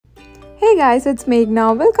Hey guys, it's Meghna.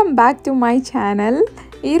 Welcome back to my channel.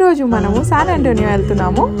 ఈ రోజు మనము శాన్ ఆంటోనియో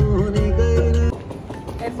వెళ్తున్నాము.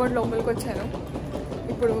 ఎయిర్పోర్ట్ లోపలికి వచ్చాను.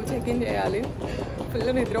 ఇప్పుడు చెక్ ఇన్ చేయాలి.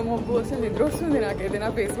 ఫుల్ నిద్ర మొబ్బు వస్తుంది. నిద్ర వస్తుంది నాకైతే.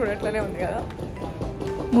 నా ఫేస్ కూడా అట్లనే ఉంది కదా.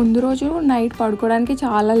 ముందు రోజు నైట్ పడుకోవడానికి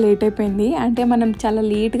చాలా లేట్ అయిపోయింది. అంటే మనం చాలా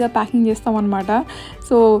లేట్గా ప్యాకింగ్ చేస్తాం అనమాట.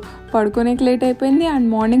 సో పడుకోనేకి లేట్ అయిపోయింది. అండ్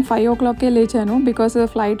మార్నింగ్ 5 o'clockకే లేచాను. బికాస్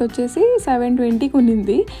ఫ్లైట్ వచ్చేసి 7:20కి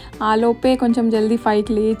ఉన్నింది. ఆ లోపే కొంచెం జల్దీ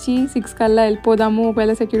 5కి లేచి 6 కల్లా వెళ్ళిపోదాము.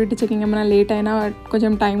 ఒకవేళ సెక్యూరిటీ చెకింగ్ ఏమైనా లేట్ అయినా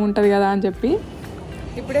కొంచెం టైం ఉంటుంది కదా అని చెప్పి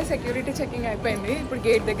ఇప్పుడే సెక్యూరిటీ చెకింగ్ అయిపోయింది. ఇప్పుడు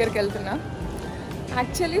గేట్ దగ్గరికి వెళ్తున్నా.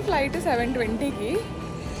 యాక్చువల్లీ ఫ్లైట్ 7:20కి,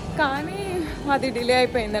 కానీ అది డిలే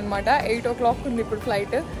అయిపోయింది అనమాట. 8 o'clock ఉంది ఇప్పుడు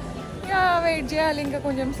ఫ్లైట్. ఇక వెయిట్ చేయాలి ఇంకా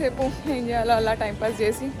కొంచెం సేపు. ఏం చేయాలో అలా టైంపాస్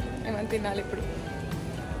చేసి ఏమైనా తినాలి. ఇప్పుడు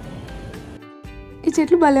ఈ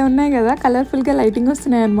చెట్లు భలే ఉన్నాయి కదా, కలర్ఫుల్గా లైటింగ్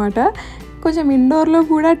వస్తున్నాయి అనమాట. కొంచెం ఇండోర్లో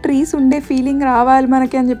కూడా ట్రీస్ ఉండే ఫీలింగ్ రావాలి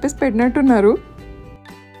మనకి అని చెప్పేసి పెట్టినట్టున్నారు.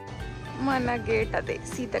 మన గేట్ అదే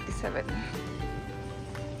C37.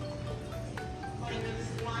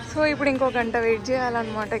 సో ఇప్పుడు ఇంకో గంట వెయిట్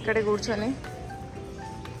చేయాలన్నమాట ఇక్కడే కూర్చొని.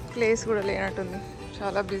 ప్లేస్ కూడా లేనట్టుంది,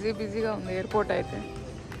 చాలా బిజీగా ఉంది ఎయిర్పోర్ట్ అయితే.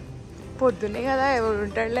 పొద్దున్నే కదా ఎవరు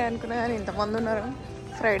ఉంటాడులే అనుకున్నా, కానీ ఇంతమంది ఉన్నారు.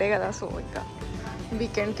 ఫ్రైడే కదా, సో ఇంకా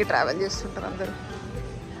వీకెండ్కి ట్రావెల్ చేస్తుంటారు అందరూ.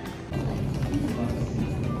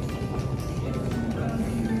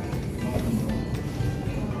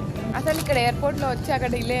 అసలు ఇక్కడ ఎయిర్పోర్ట్లో వచ్చి అక్కడ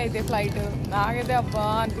డిలే అయితే ఫ్లైట్ నాకైతే అబ్బా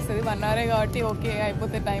అనిపిస్తుంది. 1 hour కాబట్టి ఓకే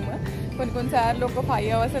అయిపోతే టైం. కొన్నిసార్లు ఒక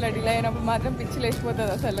 5 hours అలా డిలే అయినప్పుడు మాత్రం పిచ్చి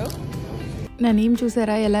లేచిపోతుంది అసలు. నా నేమ్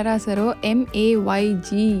చూసారా ఎలా రాశారో?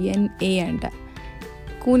 MAYGNA అంట.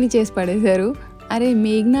 కూని చేసి పడేశారు. అరే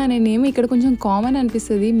మేఘ్నా అనే నేమ్ ఇక్కడ కొంచెం కామన్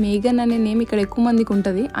అనిపిస్తుంది. మేఘన్ అనే నేమ్ ఇక్కడ ఎక్కువ మందికి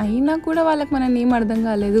ఉంటుంది. అయినా కూడా వాళ్ళకి మన నేమ్ అర్థం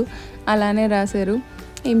కాలేదు, అలానే రాశారు.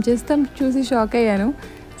 ఏం చేస్తాం, చూసి షాక్ అయ్యాను.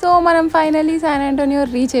 సో మనం ఫైనలీ శాన్ ఆంటోనియో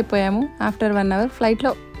రీచ్ అయిపోయాము ఆఫ్టర్ 1 hour.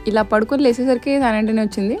 ఫ్లైట్లో ఇలా పడుకొని లేచేసరికి శాన్ ఆంటోనియో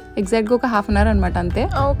వచ్చింది. ఎగ్జాక్ట్గా ఒక 1/2 hour అనమాట అంతే.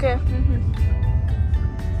 Okay.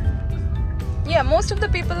 Yeah, most of the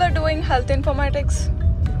people are doing health informatics.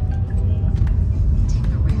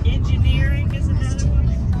 Engineering is another one.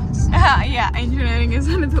 Yeah, engineering is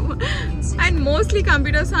another one. And mostly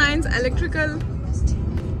computer science, electrical.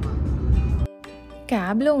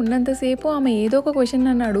 క్యాబ్లో ఉన్నంతసేపు ఆమె ఏదో ఒక క్వశ్చన్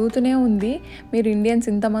నన్ను అడుగుతూనే ఉంది. మీరు ఇండియన్స్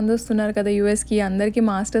ఇంతమంది వస్తున్నారు కదా యూఎస్కి, అందరికీ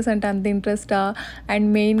మాస్టర్స్ అంటే అంత ఇంట్రెస్టా? అండ్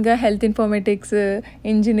మెయిన్గా హెల్త్ ఇన్ఫర్మేటిక్స్,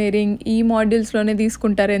 ఇంజనీరింగ్ ఈ మాడ్యూల్స్లోనే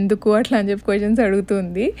తీసుకుంటారు ఎందుకు అట్లా అని చెప్పి క్వశ్చన్స్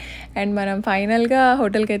అడుగుతుంది. అండ్ మనం ఫైనల్గా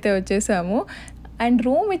హోటల్కి అయితే వచ్చేసాము. అండ్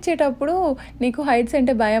రూమ్ ఇచ్చేటప్పుడు నీకు హైట్స్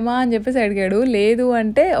అంటే భయమా అని చెప్పేసి అడిగాడు. లేదు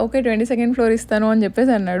అంటే ఓకే 22nd floor ఇస్తాను అని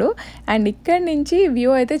చెప్పేసి అన్నాడు. అండ్ ఇక్కడి నుంచి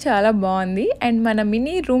వ్యూ అయితే చాలా బాగుంది. అండ్ మన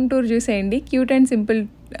మినీ రూమ్ టూర్ చూసేయండి. క్యూట్ అండ్ సింపుల్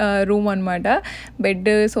రూమ్ అనమాట. బెడ్,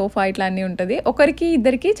 సోఫా ఇట్లా అన్నీ ఉంటుంది. ఒకరికి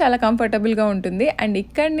ఇద్దరికి చాలా కంఫర్టబుల్గా ఉంటుంది. అండ్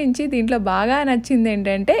ఇక్కడి నుంచి దీంట్లో బాగా నచ్చింది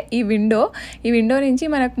ఏంటంటే ఈ విండో నుంచి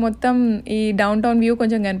మనకు మొత్తం ఈ డౌన్ టౌన్ వ్యూ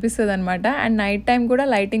కొంచెం కనిపిస్తుంది అనమాట. అండ్ నైట్ టైం కూడా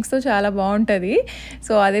లైటింగ్స్తో చాలా బాగుంటుంది.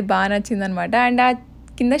 సో అది బాగా నచ్చింది అనమాట. అండ్ ఆ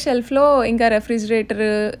కింద షెల్ఫ్లో ఇంకా రెఫ్రిజిరేటర్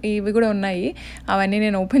ఇవి కూడా ఉన్నాయి. అవన్నీ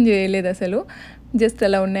నేను ఓపెన్ చేయలేదు అసలు, జస్ట్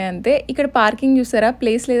అలా ఉన్నాయి అంతే. ఇక్కడ పార్కింగ్ చూసారా,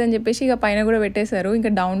 ప్లేస్ లేదని చెప్పేసి ఇక పైన కూడా పెట్టేశారు. ఇంకా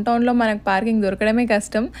డౌన్ టౌన్లో మనకు పార్కింగ్ దొరకడమే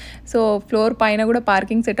కష్టం. సో ఫ్లోర్ పైన కూడా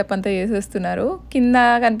పార్కింగ్ సెటప్ అంతా చేసేస్తున్నారు. కింద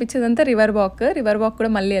కనిపించేదంతా రివర్ వాక్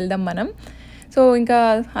కూడా మళ్ళీ వెళ్దాం మనం. సో ఇంకా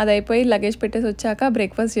అది అయిపోయి లగేజ్ పెట్టేసి వచ్చాక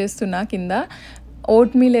బ్రేక్ఫాస్ట్ చేస్తున్నా. కింద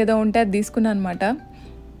ఓట్ మీల్ ఏదో ఉంటే అది తీసుకున్నా అనమాట.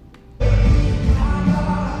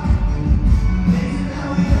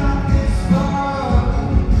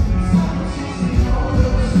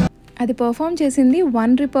 అది పర్ఫామ్ చేసింది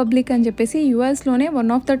వన్ రిపబ్లిక్ అని చెప్పేసి యూఎస్లోనే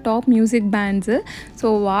one of the top music bands. So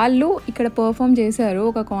వాళ్ళు ఇక్కడ పర్ఫామ్ చేశారు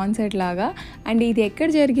ఒక కాన్సర్ట్ లాగా. అండ్ ఇది ఎక్కడ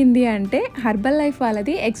జరిగింది అంటే హెర్బల్ లైఫ్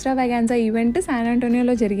వాళ్ళది ఎక్స్ట్రావాగాన్సా ఈవెంట్ శాన్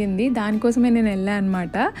ఆంటోనియోలో జరిగింది. దానికోసమే నేను వెళ్ళాను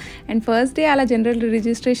అనమాట. అండ్ ఫస్ట్ డే అలా జనరల్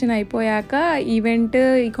రిజిస్ట్రేషన్ అయిపోయాక ఈవెంట్,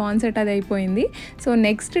 ఈ కాన్సర్ట్ అది అయిపోయింది. సో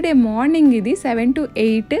నెక్స్ట్ డే మార్నింగ్ ఇది 7 to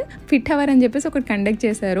 8 ఫిట్ అవర్ అని చెప్పేసి ఒకటి కండక్ట్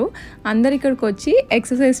చేశారు. అందరు ఇక్కడికి వచ్చి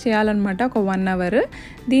ఎక్సర్సైజ్ చేయాలన్నమాట ఒక 1 hour.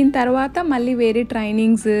 దీని తర్వాత మళ్ళీ వేరే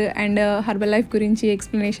ట్రైనింగ్స్ అండ్ హెర్బల్ లైఫ్ గురించి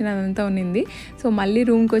ఎక్స్ప్లెనేషన్ అదంతా ఉన్నింది. సో మళ్ళీ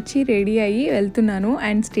రూమ్కి వచ్చి రెడీ అయ్యి వెళ్తున్నాను.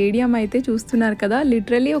 అండ్ స్టేడియం అయితే చూస్తున్నారు కదా,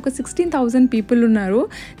 లిటరలీ ఒక 16,000 పీపుల్ ఉన్నారు.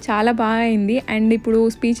 చాలా బాగా అయింది. అండ్ ఇప్పుడు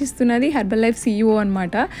స్పీచ్ ఇస్తున్నది హెర్బల్ లైఫ్ CEO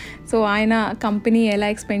అనమాట. సో ఆయన కంపెనీ ఎలా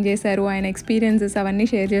ఎక్స్ప్లెయిన్ చేశారు, ఆయన ఎక్స్పీరియన్సెస్ అవన్నీ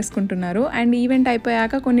షేర్ చేసుకుంటున్నారు. అండ్ ఈవెంట్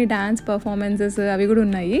అయిపోయాక కొన్ని డ్యాన్స్ పర్ఫార్మెన్సెస్ అవి కూడా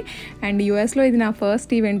ఉన్నాయి. అండ్ యూఎస్లో ఇది నా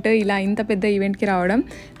ఫస్ట్ ఈవెంట్, ఇలా ఇంత పెద్ద ఈవెంట్కి రావడం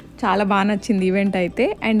చాలా బాగా నచ్చింది ఈవెంట్ అయితే.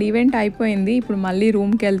 అండ్ ఈవెంట్ అయిపోయింది, ఇప్పుడు మళ్ళీ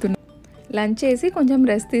రూమ్కి వెళ్తున్నాను. లంచ్ చేసి కొంచెం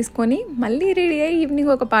రెస్ట్ తీసుకొని మళ్ళీ రెడీ అయ్యి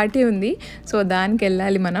ఈవినింగ్ ఒక పార్టీ ఉంది. సో దానికి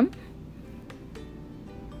వెళ్ళాలి మనం.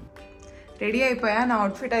 రెడీ అయిపోయా. నా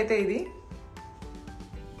అవుట్ఫిట్ అయితే ఇది.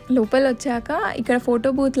 లోపల వచ్చాక ఇక్కడ ఫోటో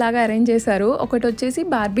బూత్ లాగా అరేంజ్ చేశారు. ఒకటి వచ్చేసి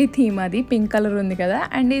బార్బీ థీమ్, అది పింక్ కలర్ ఉంది కదా,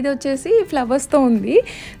 అండ్ ఇది వచ్చేసి ఫ్లవర్స్తో ఉంది.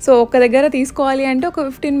 సో ఒక దగ్గర తీసుకోవాలి అంటే ఒక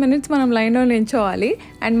 15 minutes మనం లైన్లో నిల్చోవాలి.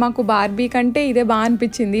 అండ్ మాకు బార్బీ కంటే ఇదే బాగా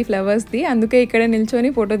అనిపించింది ఫ్లవర్స్ది, అందుకే ఇక్కడే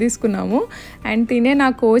నిల్చొని ఫోటో తీసుకున్నాము. అండ్ తినే నా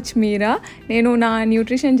కోచ్ మీరా, నేను నా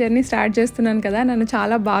న్యూట్రిషన్ జర్నీ స్టార్ట్ చేస్తున్నాను కదా, నన్ను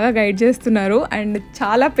చాలా బాగా గైడ్ చేస్తున్నారు. అండ్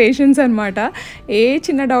చాలా పేషెన్స్ అనమాట, ఏ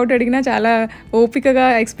చిన్న డౌట్ అడిగినా చాలా ఓపికగా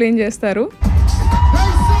ఎక్స్ప్లెయిన్ చేస్తారు.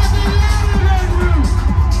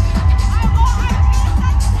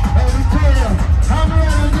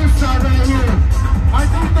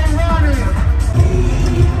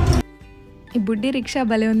 ఈ బుడ్డి రిక్షా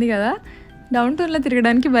భలే ఉంది కదా, డౌన్ టౌన్లో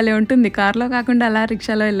తిరగడానికి భలే ఉంటుంది. కార్లో కాకుండా అలా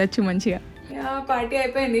రిక్షాలో వెళ్ళొచ్చు మంచిగా. పార్టీ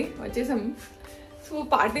అయిపోయింది, వచ్చేసాం. సో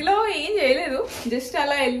పార్టీలో ఏం చేయలేదు, జస్ట్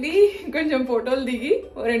అలా వెళ్ళి కొంచెం ఫోటోలు దిగి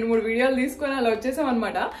 2-3 వీడియోలు తీసుకొని అలా వచ్చేసాం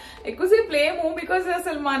అనమాట. ఎక్కువసేపు లేము, బికాజ్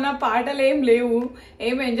అసలు మన పాటలు ఏం లేవు,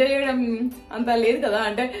 ఏం ఎంజాయ్ చేయడం అంత లేదు కదా.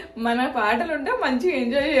 అంటే మన పాటలు ఉంటే మంచిగా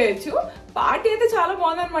ఎంజాయ్ చేయొచ్చు. పార్టీ అయితే చాలా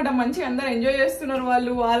బాగుందనమాట, మంచిగా అందరు ఎంజాయ్ చేస్తున్నారు.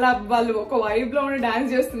 వాళ్ళు ఒక వైబ్లో ఉండి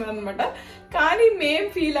డాన్స్ చేస్తున్నారు అనమాట. కానీ మేం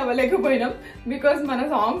ఫీల్ అవ్వలేకపోయినాం, బికాజ్ మన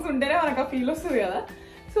సాంగ్స్ ఉంటేనే మనకు ఆ ఫీల్ వస్తుంది కదా.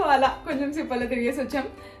 సో అలా కొంచెం సిప్పల్లో తిరిగేసి వచ్చాం.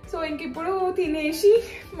 సో ఇంక ఇప్పుడు తినేసి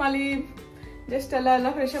మళ్ళీ జస్ట్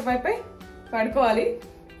అలా ఫ్రెష్ అప్ అయిపోయి పడుకోవాలి.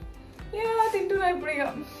 తింటున్నా ఇప్పుడు. ఇక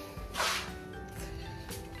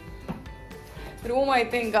రూమ్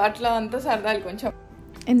అయితే ఇంకా అట్లా అంతా సరదాలు. కొంచెం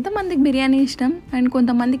ఎంతమందికి బిర్యానీ ఇష్టం, అండ్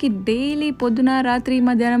కొంతమందికి డైలీ పొద్దున రాత్రి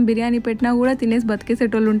మధ్యాహ్నం బిర్యానీ పెట్టినా కూడా తినేసి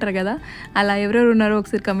బతికేసేటోళ్ళు ఉంటారు కదా, అలా ఎవరెవరు ఉన్నారో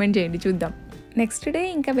ఒకసారి కమెంట్ చేయండి, చూద్దాం. నెక్స్ట్ డే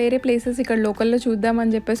ఇంకా వేరే ప్లేసెస్ ఇక్కడ లోకల్లో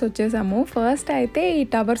చూద్దామని చెప్పేసి వచ్చేసాము. ఫస్ట్ అయితే ఈ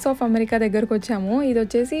టవర్స్ ఆఫ్ అమెరికా దగ్గరకు వచ్చాము. ఇది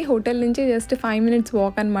వచ్చేసి హోటల్ నుంచి జస్ట్ 5 minutes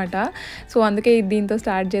వాక్ అనమాట. సో అందుకే దీంతో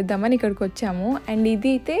స్టార్ట్ చేద్దామని ఇక్కడికి వచ్చాము. అండ్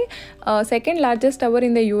ఇది అయితే second largest tower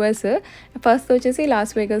in the US. First వచ్చేసి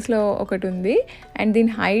లాస్ వేగస్లో ఒకటి ఉంది, అండ్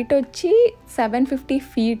దీని హైట్ వచ్చి 750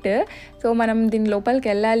 feet. సో మనం దీని లోపలికి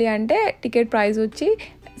వెళ్ళాలి అంటే టికెట్ ప్రైస్ వచ్చి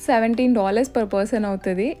 $17 per person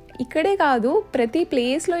అవుతుంది. ఇక్కడే కాదు, ప్రతి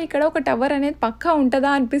ప్లేస్లో ఇక్కడ ఒక టవర్ అనేది పక్కా ఉంటుందా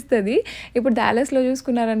అనిపిస్తుంది. ఇప్పుడు డాలస్లో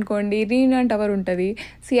చూసుకున్నారనుకోండి, రీయూనియన్ టవర్ ఉంటుంది,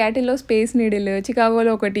 సియాటిల్లో స్పేస్ నీడిల్,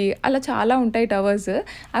 చికాగోలో ఒకటి, అలా చాలా ఉంటాయి టవర్స్.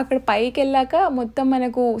 అక్కడ పైకి వెళ్ళాక మొత్తం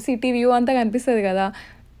మనకు సిటీ వ్యూ అంతా కనిపిస్తుంది కదా.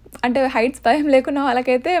 అంటే హైట్స్ భయం లేకున్న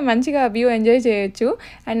వాళ్ళకైతే మంచిగా వ్యూ ఎంజాయ్ చేయొచ్చు.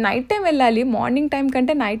 అండ్ నైట్ టైం వెళ్ళాలి, మార్నింగ్ టైం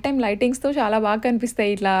కంటే నైట్ టైం లైటింగ్స్తో చాలా బాగా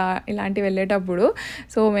కనిపిస్తాయి ఇలాంటివి వెళ్ళేటప్పుడు.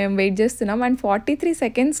 సో మేము వెయిట్ చేస్తున్నాం. అండ్ 43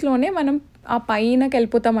 secondsలోనే మనం ఆ పైనకి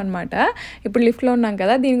వెళ్ళిపోతాం అనమాట. ఇప్పుడు లిఫ్ట్లో ఉన్నాం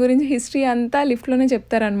కదా, దీని గురించి హిస్టరీ అంతా లిఫ్ట్లోనే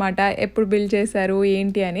చెప్తారనమాట, ఎప్పుడు బిల్డ్ చేశారు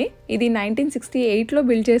ఏంటి అని. ఇది 1968లో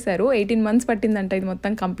బిల్డ్ చేశారు, 18 months పట్టిందంట ఇది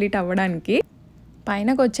మొత్తం కంప్లీట్ అవ్వడానికి.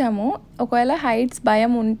 పైనకు వచ్చాము. ఒకవేళ హైట్స్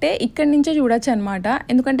భయం ఉంటే ఇక్కడి నుంచే చూడొచ్చు అనమాట,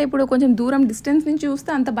 ఎందుకంటే ఇప్పుడు కొంచెం దూరం డిస్టెన్స్ నుంచి చూస్తే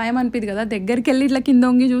అంత భయం అనిపిది కదా, దగ్గరికి వెళ్ళి ఇట్లా కింద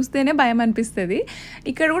వంగి చూస్తేనే భయం అనిపిస్తుంది.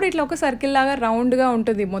 ఇక్కడ కూడా ఇట్లా ఒక సర్కిల్ లాగా రౌండ్గా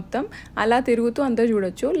ఉంటుంది మొత్తం, అలా తిరుగుతూ అంతా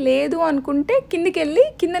చూడొచ్చు. లేదు అనుకుంటే కిందికి వెళ్ళి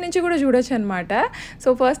కింద నుంచి కూడా చూడొచ్చు అనమాట.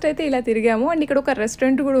 సో ఫస్ట్ అయితే ఇలా తిరిగాము. అండ్ ఇక్కడ ఒక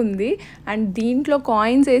రెస్టారెంట్ కూడా ఉంది, అండ్ దీంట్లో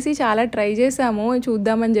కాయిన్స్ వేసి చాలా ట్రై చేసాము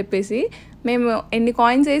చూద్దామని చెప్పేసి. మేము ఎన్ని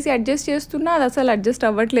కాయిన్స్ వేసి అడ్జస్ట్ చేస్తున్నా అది అసలు అడ్జస్ట్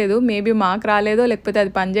అవ్వట్లేదు. మేబీ మాకు రాలేదో లేకపోతే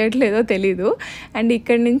అది పని చేయట్లేదో తెలీదు. అండ్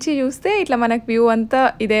ఇక్కడి నుంచి చూస్తే ఇట్లా మనకు వ్యూ అంతా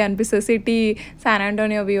ఇదే అనిపిస్తుంది, సిటీ శాన్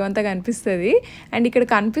ఆంటోనియో వ్యూ అంతా కనిపిస్తుంది. అండ్ ఇక్కడ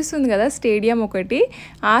కనిపిస్తుంది కదా స్టేడియం ఒకటి,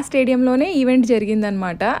 ఆ స్టేడియంలోనే ఈవెంట్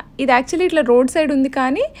జరిగిందనమాట. ఇది యాక్చువల్లీ ఇట్లా రోడ్ సైడ్ ఉంది,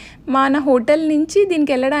 కానీ మన హోటల్ నుంచి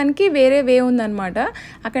దీనికి వెళ్ళడానికి వేరే వే ఉందన్నమాట.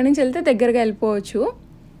 అక్కడి నుంచి వెళ్తే దగ్గరగా వెళ్ళిపోవచ్చు.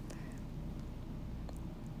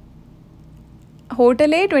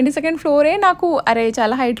 హోటలే 22nd floor నాకు అరే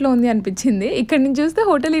చాలా హైట్లో ఉంది అనిపించింది. ఇక్కడ నుంచి చూస్తే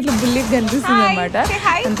హోటల్ ఇట్లా బుల్లిగా కనిపిస్తుంది అనమాట,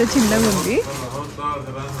 అంత చిన్నగా ఉంది.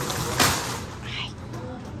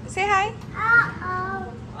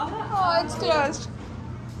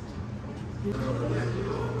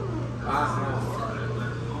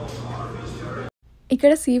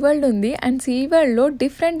 ఇక్కడ సీ వరల్డ్ ఉంది, అండ్ సీ వరల్డ్లో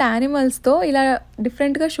డిఫరెంట్ యానిమల్స్తో ఇలా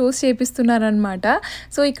డిఫరెంట్గా షోస్ చేపిస్తున్నారనమాట.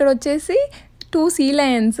 సో ఇక్కడ వచ్చేసి 2 sea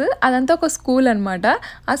lions, అదంతా ఒక స్కూల్ అనమాట.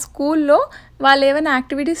 ఆ స్కూల్లో వాళ్ళు ఏమైనా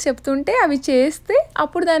యాక్టివిటీస్ చెప్తుంటే అవి చేస్తే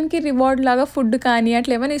అప్పుడు దానికి రివార్డ్ లాగా ఫుడ్ కానీ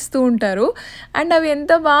అట్లా ఏమైనా ఇస్తూ ఉంటారు. అండ్ అవి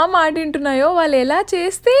ఎంత బాగా మాట వింటున్నాయో, వాళ్ళు ఎలా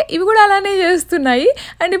చేస్తే ఇవి కూడా అలానే చేస్తున్నాయి.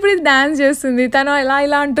 అండ్ ఇప్పుడు ఇది డ్యాన్స్ చేస్తుంది, తను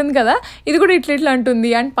ఇలా అంటుంది కదా, ఇది కూడా ఇట్లా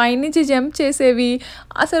అంటుంది. అండ్ పైనుంచి జంప్ చేసేవి,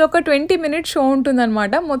 అసలు ఒక 20 minutes షో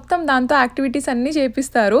ఉంటుందన్నమాట. మొత్తం దాంతో యాక్టివిటీస్ అన్నీ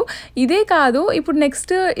చేపిస్తారు. ఇదే కాదు, ఇప్పుడు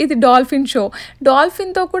నెక్స్ట్ ఇది డాల్ఫిన్ షో.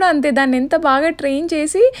 డాల్ఫిన్తో కూడా అంతే, దాన్ని ఎంత బాగా ట్రైన్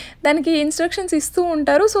చేసి దానికి ఇన్స్ట్రక్షన్స్ ఇస్తూ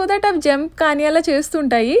ఉంటారు, సో దట్ అవి జంప్ కానీ అలా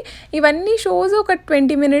చేస్తుంటాయి. ఇవన్నీ షోస్ ఒక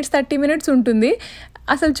 20 minutes 30 minutes ఉంటుంది.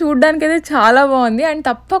 అసలు చూడ్డానికైతే చాలా బాగుంది అండ్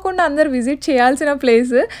తప్పకుండా అందరూ విజిట్ చేయాల్సిన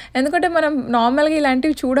ప్లేస్. ఎందుకంటే మనం నార్మల్గా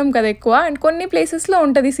ఇలాంటివి చూడం కదా ఎక్కువ. అండ్ కొన్ని ప్లేసెస్లో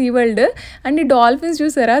ఉంటుంది సీ వరల్డ్. అండ్ ఈ డాల్ఫిన్స్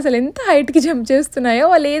చూసారా అసలు ఎంత హైట్కి జంప్ చేస్తున్నాయో.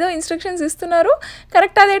 వాళ్ళు ఏదో ఇన్స్ట్రక్షన్స్ ఇస్తున్నారు,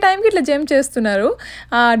 కరెక్ట్ అదే టైంకి ఇట్లా జంప్ చేస్తున్నారు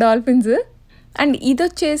ఆ డాల్ఫిన్స్. అండ్ ఇది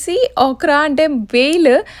వచ్చేసి ఓక్రా అంటే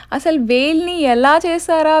వేల్. అసలు వేల్ని ఎలా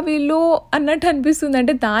చేస్తారా వీళ్ళు అన్నట్టు అనిపిస్తుంది.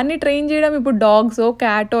 అంటే దాన్ని ట్రైన్ చేయడం, ఇప్పుడు డాగ్సో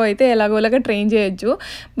క్యాటో అయితే ఎలాగోలాగా ట్రైన్ చేయొచ్చు,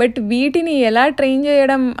 బట్ వీటిని ఎలా ట్రైన్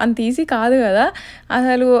చేయడం అంత ఈజీ కాదు కదా.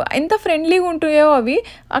 అసలు ఎంత ఫ్రెండ్లీగా ఉంటాయో అవి.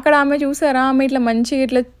 అక్కడ ఆమె చూసారా, ఆమె ఇట్లా మంచిగా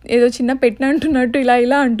ఇట్లా ఏదో చిన్న పెట్టిన అంటున్నట్టు ఇలా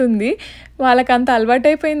ఇలా అంటుంది. వాళ్ళకి అంత అలవాటు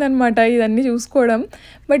అయిపోయిందనమాట ఇవన్నీ చూసుకోవడం.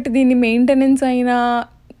 బట్ దీన్ని మెయింటెనెన్స్ అయినా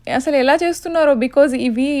అసలు ఎలా చేస్తున్నారో, బికాజ్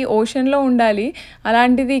ఇవి ఓషన్లో ఉండాలి,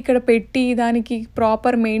 అలాంటిది ఇక్కడ పెట్టి దానికి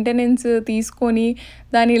ప్రాపర్ మెయింటెనెన్స్ తీసుకొని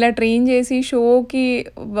దాన్ని ఇలా ట్రైన్ చేసి షోకి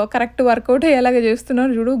కరెక్ట్ వర్కౌట్ అయ్యేలాగా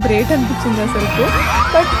చేస్తున్నారు చూడు. గ్రేట్ అనిపించింది అసలు.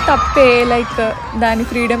 బట్ తప్పే, లైక్ దాని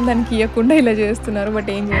ఫ్రీడమ్ దానికి ఇవ్వకుండా ఇలా చేస్తున్నారు.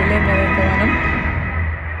 బట్ ఏం చేయలేము కదా ఇంకా మనం.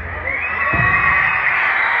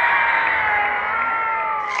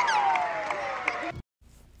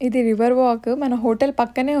 ఇది రివర్ వాక్, మన హోటల్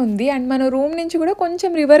పక్కనే ఉంది. అండ్ మన రూమ్ నుంచి కూడా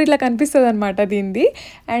కొంచెం రివర్ ఇట్లా కనిపిస్తుంది అనమాట దీనిది.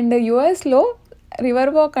 అండ్ యుఎస్లో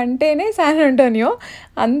రివర్ వాక్ అంటేనే శాన్ అంటోనియో,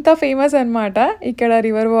 అంత ఫేమస్ అనమాట ఇక్కడ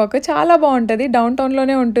రివర్ వాక్. చాలా బాగుంటుంది, డౌన్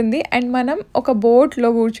టౌన్లోనే ఉంటుంది. అండ్ మనం ఒక బోట్లో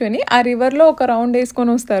కూర్చొని ఆ రివర్లో ఒక రౌండ్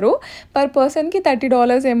వేసుకొని వస్తారు. పర్ పర్సన్కి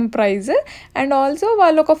 $30 ఏమో ప్రైస్. అండ్ ఆల్సో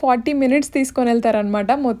వాళ్ళు ఒక 40 minutes తీసుకొని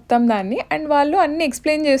వెళ్తారనమాట మొత్తం దాన్ని. అండ్ వాళ్ళు అన్నీ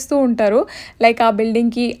ఎక్స్ప్లెయిన్ చేస్తూ ఉంటారు, లైక్ ఆ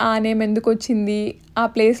బిల్డింగ్కి ఆ నేమ్ ఎందుకు వచ్చింది, ఆ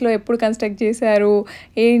ప్లేస్లో ఎప్పుడు కన్స్ట్రక్ట్ చేశారు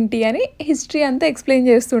ఏంటి అని హిస్టరీ అంతా ఎక్స్ప్లెయిన్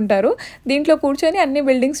చేస్తుంటారు. దీంట్లో కూర్చొని అన్ని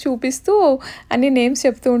బిల్డింగ్స్ చూపిస్తూ అన్ని నేమ్స్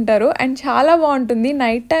చెప్తూ ఉంటారు. అండ్ చాలా బాగుంటుంది.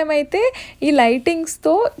 నైట్ టైం అయితే ఈ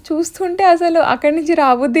లైటింగ్స్తో చూస్తుంటే అసలు అక్కడి నుంచి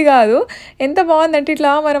రాబుద్ది కాదు. ఎంత బాగుందంటే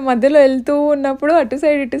ఇట్లా మనం మధ్యలో వెళ్తూ ఉన్నప్పుడు అటు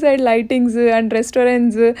సైడ్ ఇటు సైడ్ లైటింగ్స్ అండ్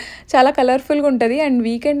రెస్టారెంట్స్ చాలా కలర్ఫుల్గా ఉంటుంది. అండ్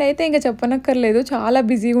వీకెండ్ అయితే ఇంకా చెప్పనక్కర్లేదు, చాలా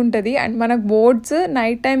బిజీగా ఉంటుంది. అండ్ మనకు బోర్డ్స్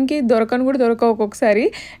నైట్ టైంకి దొరకను కూడా దొరకవు ఒక్కొక్కసారి,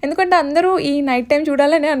 ఎందుకంటే అందరూ ఈ నైట్ టైం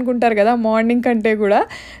చూడాలని అనుకుంటారు కదా మార్నింగ్ కంటే కూడా.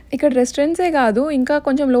 ఇక్కడ రెస్టారెంట్సే కాదు, ఇంకా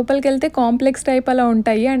కొంచెం లోపలికి వెళ్తే కాంప్లెక్స్ టైప్ అలా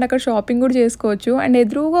ఉంటాయి. అండ్ అక్కడ షాపింగ్ కూడా చేసుకోవచ్చు. అండ్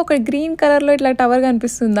ఎదురుగా ఒక గ్రీన్ కలర్లో ఇట్లా టవర్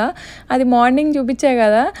కనిపిస్తుందా, అది మార్నింగ్ చూపించే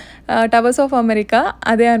కదా టవర్స్ ఆఫ్ అమెరికా,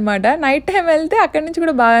 అదే అనమాట. నైట్ టైం వెళ్తే అక్కడి నుంచి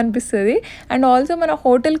కూడా బాగా అనిపిస్తుంది. అండ్ ఆల్సో మన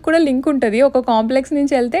హోటల్కి కూడా లింక్ ఉంటుంది, ఒక కాంప్లెక్స్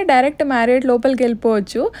నుంచి వెళ్తే డైరెక్ట్ మ్యారేట్ లోపలికి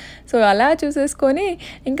వెళ్ళిపోవచ్చు. సో అలా చూసేసుకొని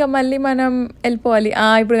ఇంకా మళ్ళీ మనం వెళ్ళిపోవాలి.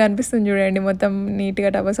 ఇప్పుడు కనిపిస్తుంది చూడండి మొత్తం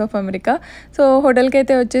నీట్గా టవర్స్ ఆఫ్ అమెరికా. సో హోటల్కి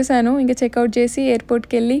అయితే వచ్చేసాను, ఇంకా చెక్అవుట్ చేసి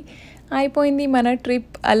ఎయిర్పోర్ట్కి వెళ్ళి అయిపోయింది మన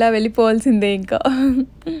ట్రిప్. అలా వెళ్ళిపోవాల్సిందే ఇంకా.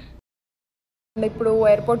 ఇప్పుడు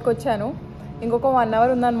ఎయిర్పోర్ట్కి వచ్చాను, ఇంకొక 1 hour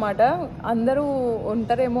ఉందన్నమాట. అందరూ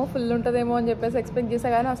ఉంటారేమో, ఫుల్ ఉంటుందేమో అని చెప్పేసి ఎక్స్పెక్ట్ చేసా,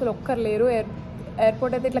 కానీ అసలు ఒక్కరు లేరు.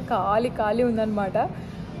 ఎయిర్పోర్ట్ అయితే ఇట్లా ఖాళీ ఉందన్నమాట.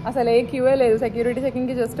 అసలు ఏ క్యూఏ లేదు. సెక్యూరిటీ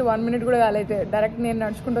చెకింగ్కి జస్ట్ 1 minute కూడా కాలేదు, డైరెక్ట్ నేను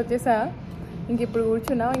నడుచుకుంటూ వచ్చేసా. ఇంక ఇప్పుడు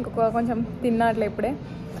కూర్చున్నా, ఇంకొక కొంచెం తిన్నా అట్లా ఇప్పుడే.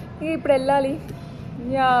 ఇప్పుడు వెళ్ళాలి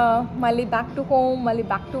మళ్ళీ బ్యాక్ టు హోమ్, మళ్ళీ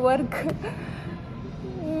బ్యాక్ టు వర్క్.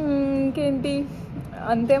 ఇంకేంటి,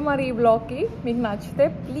 అంతే మరి. ఈ బ్లాగ్కి మీకు నచ్చితే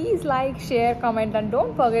please like, share, comment and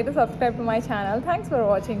don't forget to subscribe to my channel. Thanks for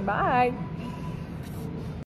watching. Bye.